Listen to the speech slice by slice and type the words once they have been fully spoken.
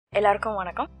எல்லாருக்கும்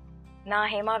வணக்கம். நான்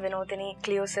Hema Vinodhini,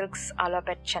 Clio Silks,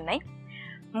 Alwarpet Chennai.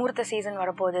 மூர்த்த season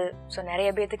வரப்போகுது. ஸோ நிறைய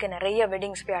பேத்துக்கு நிறைய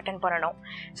வெட்டிங்ஸ் போய் அட்டென்ட் பண்ணணும்.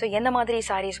 ஸோ எந்த மாதிரி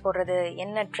சாரீஸ் போடுறது,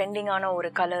 என்ன ட்ரெண்டிங்கான ஒரு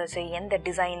கலர்ஸ், எந்த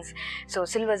டிசைன்ஸ், ஸோ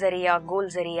சில்வர் சரியா,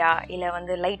 கோல்ட் சரியா,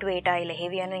 இல்லை லைட் வெயிட்டா, இல்லை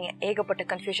ஹெவியான ஏகப்பட்ட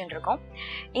கன்ஃபியூஷன் இருக்கும்.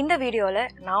 இந்த வீடியோவில்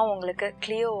நான் உங்களுக்கு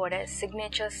கிளியோவோட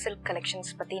சிக்னேச்சர் சில்க்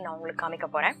கலெக்ஷன்ஸ் பற்றி நான் உங்களுக்கு காமிக்க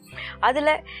போகிறேன்.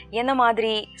 அதில் எந்த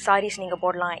மாதிரி சாரீஸ் நீங்கள்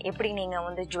போடலாம், எப்படி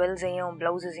நீங்கள் ஜுவல்ஸையும்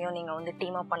ப்ளவுஸஸையும் நீங்கள்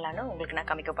டீம் அப் பண்ணலான்னு உங்களுக்கு நான்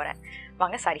காமிக்க போகிறேன்.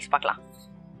 வாங்க சாரீஸ் பார்க்கலாம்.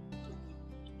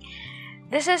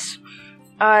 This is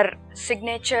our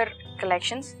signature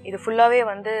collections. இது ஃபுல்லாகவே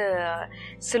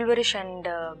சில்வரிஷ் அண்ட்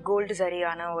கோல்டு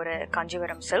சரியான ஒரு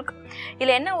காஞ்சிவரம் சில்க்.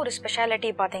 இதில் என்ன ஒரு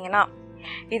ஸ்பெஷாலிட்டி பார்த்தீங்கன்னா,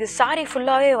 இது சாரீ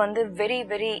ஃபுல்லாகவே வெரி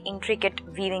வெரி இன்ட்ரிகேட்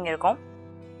வீவிங் இருக்கும்.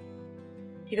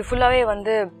 இது ஃபுல்லாகவே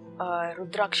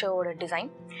ருத்ராட்சோட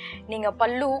டிசைன். நீங்கள்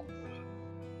பல்லு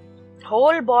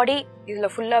ஹோல் பாடி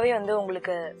இதில் ஃபுல்லாகவே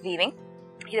உங்களுக்கு வீவிங்.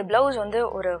 இது ப்ளவுஸ்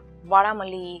ஒரு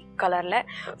வாடாமல்லி கலரில்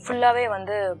ஃபுல்லாகவே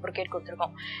Brocade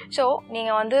கொடுத்துருக்கோம். ஸோ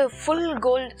நீங்கள் full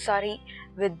gold sari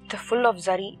with full of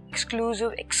zari,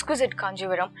 exclusive எக்ஸ்குசிட்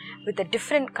Kanjeevaram with a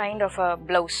different kind of a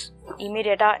blouse,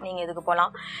 இமீடியட்டாக நீங்கள் இதுக்கு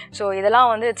போகலாம். ஸோ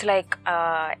இதெல்லாம் it's like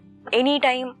any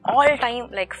time, all time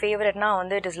like ஃபேவரட்னா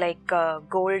it is like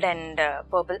gold and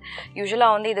purple.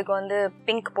 யூஸ்வலாக இதுக்கு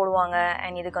பிங்க் போடுவாங்க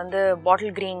அண்ட் இதுக்கு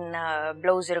பாட்டில் க்ரீன்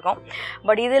ப்ளவுஸ் இருக்கும்.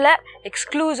 பட் இதில்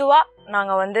எக்ஸ்க்ளூசிவாக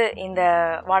நாங்கள் இந்த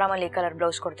வாடாமல்லி கலர்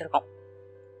ப்ளவுஸ் கொடுத்துருக்கோம்.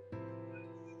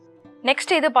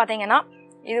 நெக்ஸ்ட் இது பார்த்தீங்கன்னா,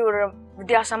 இது ஒரு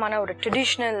வித்தியாசமான ஒரு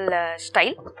ட்ரெடிஷ்னல்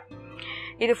ஸ்டைல்.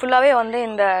 இது ஃபுல்லாகவே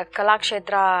இந்த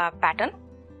கலாக்ஷேத்ரா பேட்டர்ன்.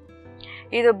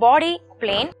 இது பாடி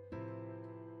பிளெயின்.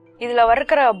 இதில்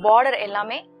இருக்கிற பார்டர்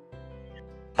எல்லாமே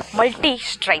மல்டி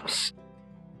ஸ்ட்ரைப்ஸ்.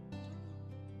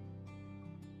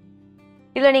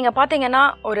 இதில் நீங்கள் பார்த்தீங்கன்னா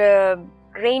ஒரு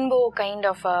ரெயின்போ கைண்ட்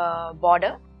ஆஃப்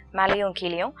பார்டர் மேலேயும்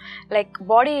கீழேயும். Like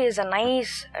body is a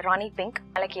nice Rani pink,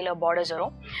 மேலே கீழே பார்டர்ஸ்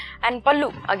வரும். அண்ட் பல்லு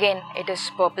அகெயின் இட் இஸ்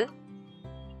பர்பிள்.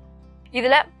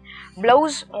 இதில்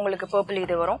ப்ளவுஸ் உங்களுக்கு பர்பிள்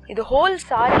இது வரும். இது ஹோல்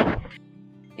சாரி.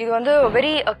 இது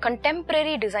very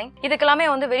contemporary design. இதுக்கெல்லாமே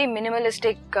very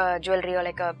minimalistic ஜுவல்லரியோ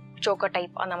like choker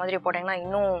type அந்த மாதிரி போட்டிங்கன்னா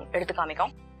இன்னும் எடுத்து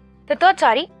காமிக்கும். த தேர்ட்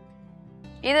சாரி,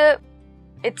 இது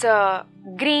it's a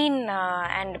green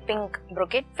and pink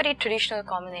brocade, very traditional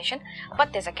combination, but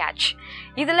there's a catch.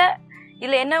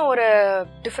 இதில் என்ன ஒரு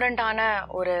டிஃப்ரெண்ட்டான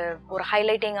ஒரு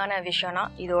ஹைலைட்டிங்கான விஷயம்னா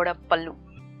இதோட பல்லு.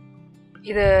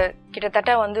 இது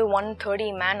கிட்டத்தட்ட 130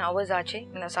 man hours ஆச்சு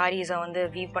இந்த சாரீஸை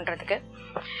வீவ் பண்ணுறதுக்கு.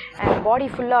 அண்ட் பாடி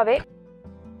ஃபுல்லாகவே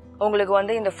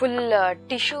உங்களுக்கு இந்த ஃபுல்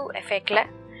டிஷ்யூ எஃபெக்டில்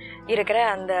இருக்கிற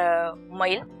அந்த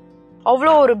மயில்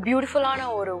அவ்வளோ ஒரு பியூட்டிஃபுல்லான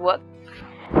ஒரு ஒர்க்.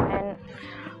 அண்ட்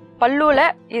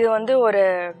பல்லுவில் இது ஒரு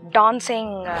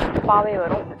டான்சிங் பாவை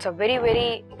வரும். It's a very very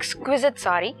எக்ஸ்குவிசிட்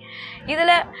sorry.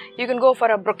 இதில் you can go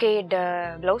for a Brocade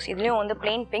blouse. இதுலேயும்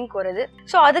பிளெயின் பிங்க் வருது.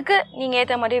 ஸோ அதுக்கு நீங்கள்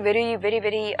ஏற்ற மாதிரி very very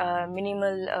very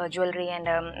minimal jewellery and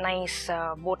nice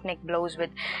boat neck blouse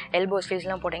with elbow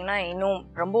ஸ்லீவ்ஸ்லாம் போட்டிங்கன்னா இன்னும்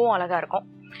ரொம்பவும் அழகாக இருக்கும்.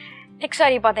 நெக்ஸ்ட்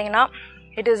சாரி பார்த்தீங்கன்னா,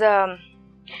 it is a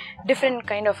different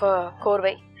kind of a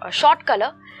கோர்வை, short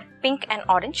colour pink and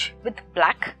orange with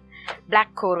black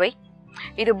கோர்வை.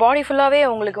 இது பாடி ஃபுல்லாகவே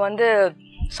உங்களுக்கு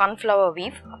சன்ஃப்ளவர்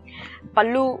வீவ்.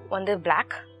 பல்லு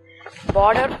பிளாக்.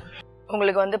 பார்டர்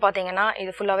உங்களுக்கு பார்த்தீங்கன்னா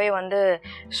இது ஃபுல்லாகவே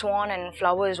ஸ்வான் அண்ட்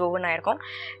ஃப்ளவர்ஸ் ஓவன் ஆகிருக்கும்.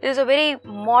 It is a very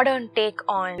modern take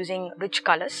on using rich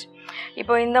colours.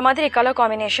 இப்போ இந்த மாதிரி கலர்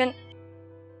காம்பினேஷன்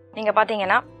நீங்கள்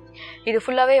பார்த்தீங்கன்னா, இது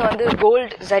ஃபுல்லாகவே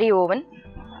கோல்ட் zari ஓவன்.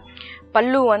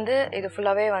 பல்லு இது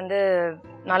ஃபுல்லாகவே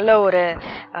நல்ல ஒரு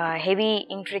ஹெவி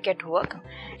இன்ட்ரிகேட் ஒர்க்.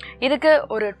 இதுக்கு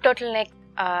ஒரு turtle neck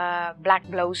black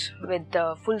blouse with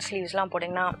full sleevesலாம்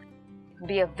போட்டிங்கன்னா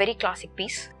be a very classic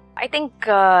piece. I think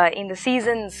in the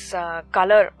seasons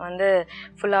color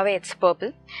ஃபுல்லாகவே it's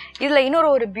purple. இதில் இன்னொரு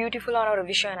ஒரு பியூட்டிஃபுல்லான ஒரு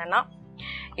விஷயம் என்னென்னா,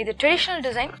 இது ட்ரெடிஷ்னல்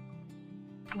டிசைன்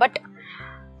பட்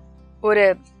ஒரு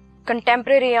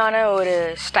கண்டெம்பரரியான ஒரு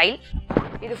ஸ்டைல்.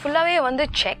 இது ஃபுல்லாகவே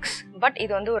செக்ஸ், பட்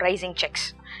இது ஒரு ரைசிங் செக்ஸ்.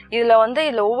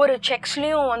 இதில் ஒவ்வொரு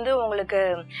செக்ஸ்லேயும் உங்களுக்கு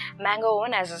mango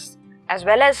oven as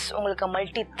well as உங்களுக்கு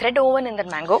மல்டி த்ரெட் ஓவன் இந்த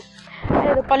மேங்கோ.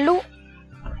 இது பல்லு.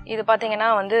 இது பார்த்தீங்கன்னா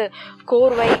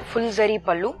கோர்வை ஃபுல் zari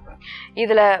பல்லு.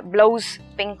 இதில் ப்ளவுஸ்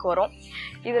பிங்க் வரும்.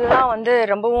 இதெல்லாம்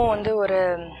ரொம்பவும் ஒரு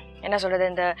என்ன சொல்கிறது,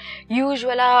 இந்த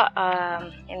யூஸ்வலாக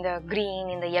இந்த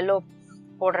க்ரீன் இந்த எல்லோ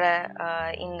போடுற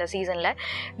இந்த சீசனில்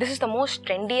this is the most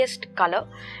ட்ரெண்டியஸ்ட் colour.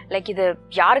 Like இது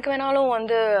யாருக்கு வேணாலும்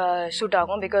சூட்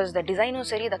ஆகும். பிகாஸ் த டிசைனும்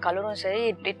சரி, த கலரும் சரி,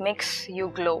 இட் மேக்ஸ் யூ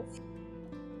க்ளோ.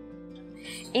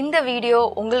 இந்த வீடியோ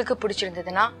உங்களுக்கு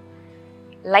பிடிச்சிருந்ததுன்னா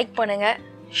லைக் பண்ணுங்கள்,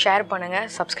 ஷேர் பண்ணுங்கள்,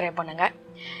 சப்ஸ்கிரைப் பண்ணுங்கள்.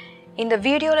 இந்த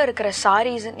வீடியோவில் இருக்கிற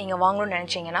சாரீஸ் நீங்கள் வாங்கணும்னு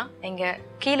நினச்சிங்கன்னா எங்கள்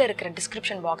கீழே இருக்கிற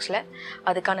டிஸ்கிரிப்ஷன் பாக்ஸில்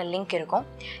அதுக்கான லிங்க் இருக்கும்.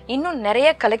 இன்னும் நிறைய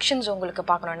கலெக்ஷன்ஸ் உங்களுக்கு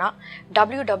பார்க்கணுன்னா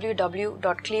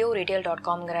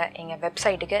www.clioretail.comங்கிற எங்கள்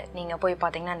வெப்சைட்டுக்கு நீங்கள் போய்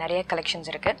பார்த்தீங்கன்னா நிறைய கலெக்ஷன்ஸ்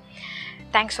இருக்குது.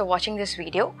 தேங்க்ஸ் ஃபார் வாட்சிங் திஸ்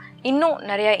வீடியோ. இன்னும்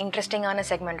நிறைய இன்ட்ரெஸ்டிங்கான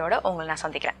செக்மெண்ட்டோட உங்களை நான்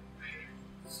சந்திக்கிறேன்.